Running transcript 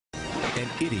An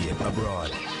Idiot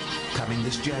Abroad, coming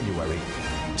this January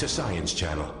to Science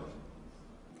Channel.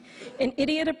 An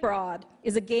Idiot Abroad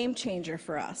is a game changer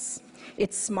for us.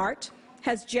 It's smart,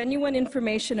 has genuine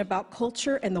information about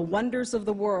culture and the wonders of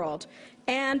the world,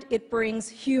 and it brings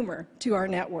humor to our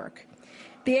network.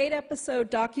 The 8-episode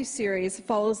docuseries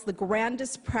follows the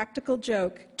grandest practical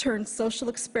joke turned social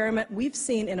experiment we've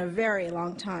seen in a very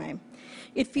long time.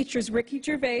 It features Ricky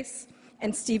Gervais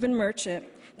and Stephen Merchant,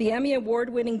 the Emmy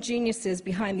Award-winning geniuses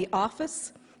behind The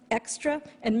Office, Extra,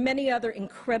 and many other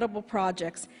incredible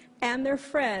projects, and their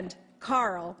friend,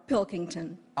 Karl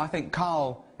Pilkington. I think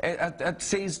Karl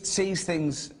sees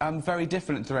things very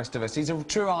different to the rest of us. He's a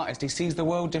true artist. He sees the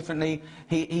world differently.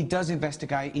 He does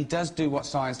investigate. He does do what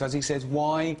science does. He says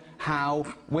why,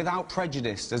 how, without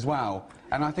prejudice as well.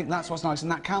 And I think that's what's nice,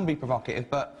 and that can be provocative,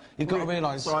 but you've got to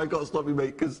realise... Sorry, I've got to stop you,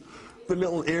 mate, because the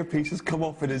little earpiece has come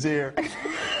off in his ear.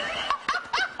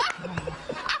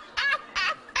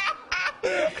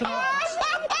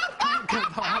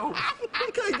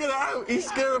 He can't get it out. He's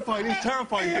scarified. He's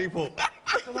terrifying people.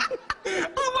 Oh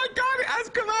my God! It has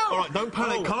come out. All right, don't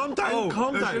panic. Calm down.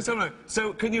 Calm down.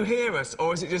 So, can you hear us,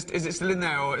 or is it still in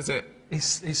there, or is it?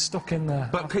 He's stuck in there.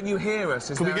 But can you hear us?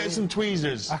 Can we get some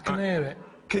tweezers? I can hear it.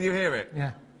 Can you hear it?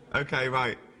 Yeah. Okay,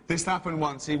 right. This happened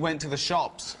once. He went to the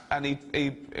shops and he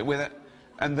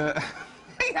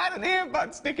had an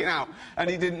earbud sticking out, and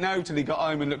he didn't know till he got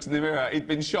home and looked in the mirror. He'd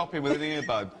been shopping with an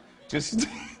earbud. Just.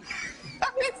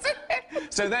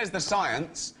 So there's the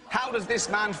science. How does this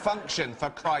man function, for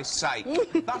Christ's sake?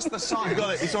 That's the science. You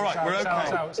got it. It's all right. We're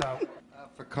okay. It's out.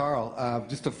 For Karl,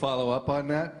 just to follow up on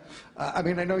that, I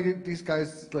mean, I know these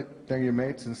guys, like, they're your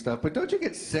mates and stuff, but don't you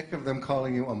get sick of them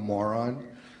calling you a moron?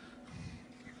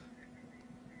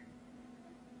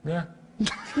 Yeah.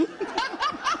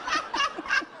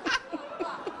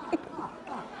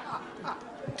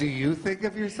 Do you think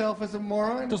of yourself as a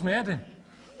moron? Does my head in.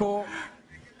 But...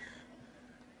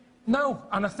 no,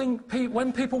 and I think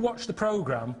when people watch the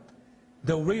programme,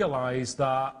 they'll realise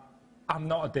that I'm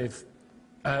not a div.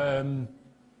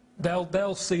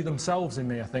 They'll see themselves in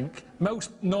me, I think.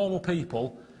 Most normal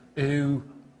people who,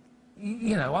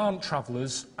 you know, aren't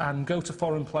travellers and go to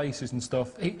foreign places and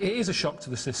stuff, it is a shock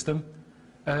to the system.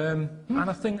 And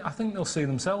I think they'll see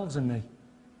themselves in me.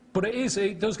 But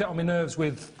it does get on my nerves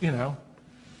with, you know,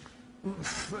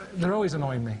 they're always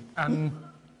annoying me. And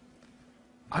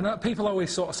I know people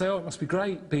always sort of say, oh, it must be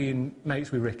great being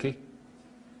mates with Ricky.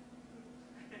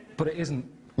 But it isn't.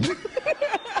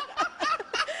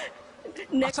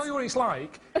 I'll tell you what it's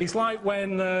like. It's like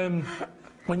when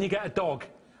you get a dog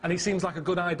and it seems like a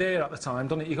good idea at the time,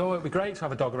 doesn't it? You go, oh, it'd be great to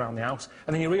have a dog around the house,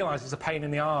 and then you realise it's a pain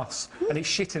in the arse and it's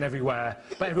shitting everywhere.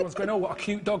 But everyone's going, oh, what a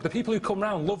cute dog. The people who come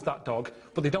round love that dog,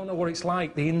 but they don't know what it's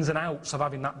like, the ins and outs of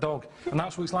having that dog. And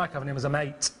that's what it's like having him as a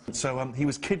mate. So he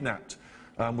was kidnapped.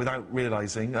 Without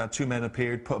realising, two men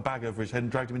appeared, put a bag over his head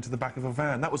and dragged him into the back of a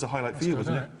van. That was a highlight for you,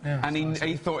 wasn't it? Yeah. And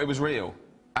he thought it was real.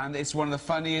 And it's one of the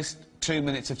funniest 2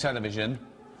 minutes of television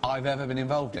I've ever been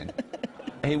involved in.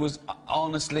 He was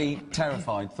honestly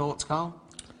terrified. Thoughts, Karl?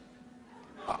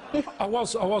 I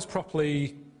was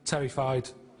properly terrified.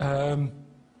 I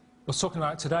was talking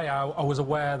about it today. I was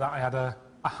aware that I had a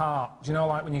heart. Do you know,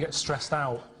 like when you get stressed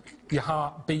out, your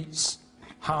heart beats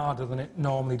harder than it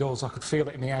normally does. I could feel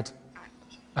it in my head.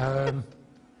 And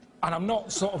I'm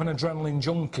not sort of an adrenaline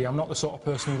junkie. I'm not the sort of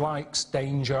person who likes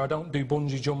danger. I don't do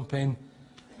bungee jumping,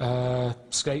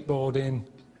 skateboarding.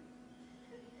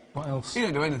 What else? You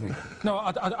don't do anything. No,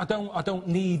 I don't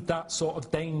need that sort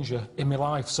of danger in my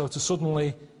life. So to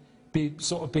suddenly be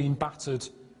sort of being battered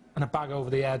and a bag over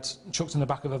the head, chucked in the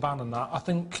back of a van and that, I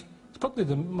think it's probably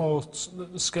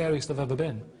the scariest I've ever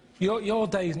been. Your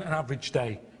day isn't an average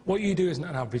day. What you do isn't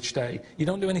an average day. You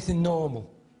don't do anything normal.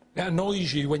 It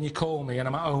annoys you when you call me and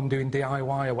I'm at home doing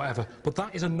DIY or whatever, but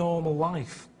that is a normal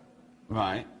life.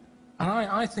 Right. And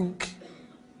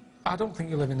I don't think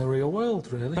you live in the real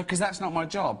world, really. Because that's not my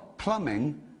job.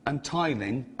 Plumbing and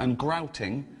tiling and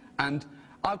grouting, and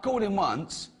I called him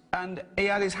once and he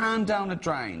had his hand down a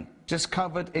drain, just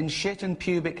covered in shit and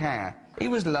pubic hair. He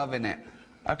was loving it.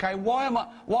 Okay, why am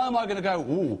I going to go,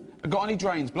 ooh, got any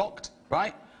drains blocked,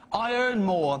 right? I earn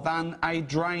more than a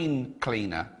drain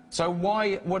cleaner. So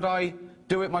why would I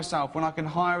do it myself when I can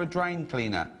hire a drain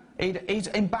cleaner? He's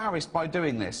embarrassed by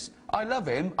doing this. I love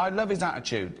him. I love his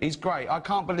attitude. He's great. I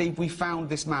can't believe we found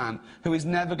this man who is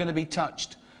never going to be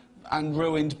touched and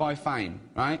ruined by fame,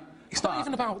 right? It's not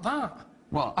even about that.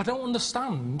 What? I don't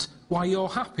understand why you're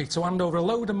happy to hand over a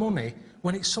load of money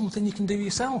when it's something you can do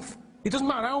yourself. It doesn't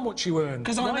matter how much you earn.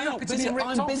 Because I'm busy.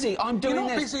 I'm busy. I'm doing this. You're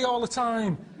not busy all the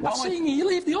time. I've seen you. You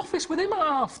leave the office with him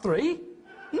at 3:30.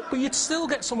 But you'd still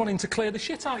get someone in to clear the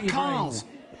shit out of your Karl, brains.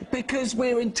 because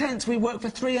we're intense, we work for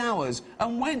 3 hours,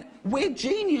 and we're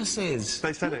geniuses.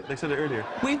 They said it earlier.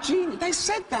 They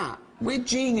said that. We're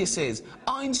geniuses.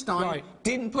 Einstein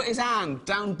didn't put his hand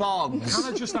down bogs.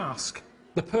 Can I just ask,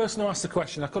 the person who asked the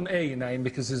question, I couldn't hear your name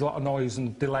because there's a lot of noise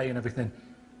and delay and everything.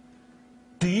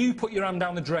 Do you put your hand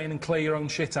down the drain and clear your own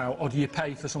shit out, or do you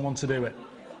pay for someone to do it?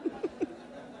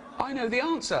 I know the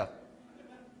answer.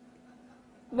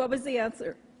 What was the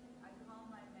answer?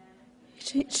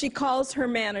 She calls her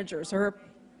managers, or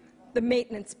the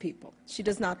maintenance people. She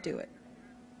does not do it.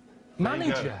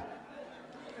 Manager?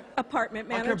 Apartment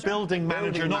Like manager. her building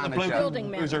manager, not the bloke Building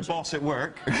who's her manager. boss at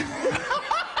work.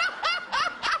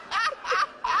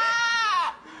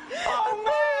 Oh,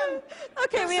 man!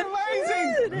 Okay, we have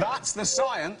Amazing! That's the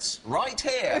science right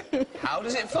here. How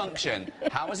does it function?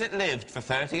 How has it lived for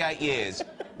 38 years?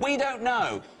 We don't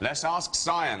know. Let's ask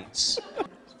science.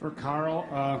 For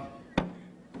Karl,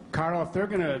 Karl, if they're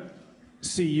going to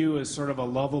see you as sort of a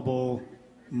lovable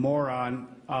moron,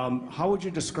 how would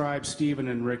you describe Stephen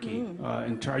and Ricky?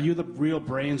 Are you the real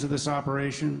brains of this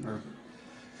operation?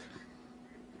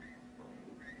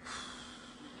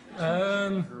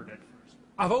 Or?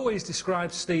 I've always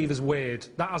described Steve as weird.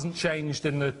 That hasn't changed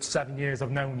in the 7 years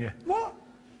I've known you. What?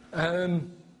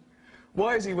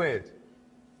 Why is he weird?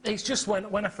 It's just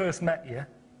when I first met you,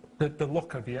 the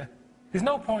look of you, there's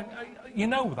no point, you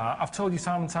know that, I've told you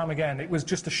time and time again, it was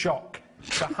just a shock.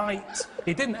 The height,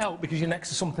 it didn't help because you're next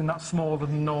to something that's smaller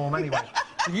than norm anyway.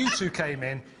 So you two came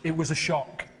in, it was a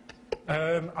shock.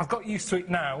 I've got used to it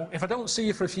now. If I don't see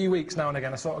you for a few weeks now and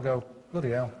again, I sort of go, bloody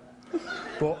hell.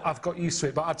 But I've got used to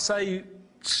it. But I'd say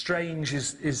strange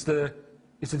is the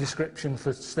description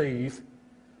for Steve.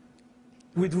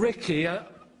 With Ricky, I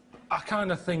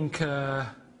kind of think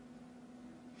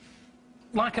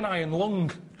like an iron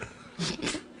lung.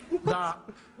 that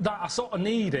I sort of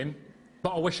need him,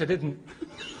 but I wish I didn't.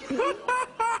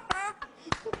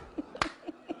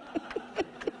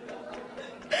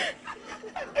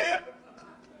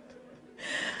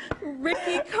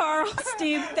 Ricky, Karl,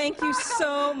 Steve, thank you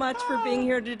so much for being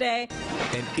here today.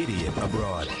 An Idiot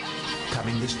Abroad.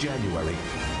 Coming this January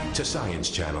to Science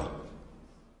Channel.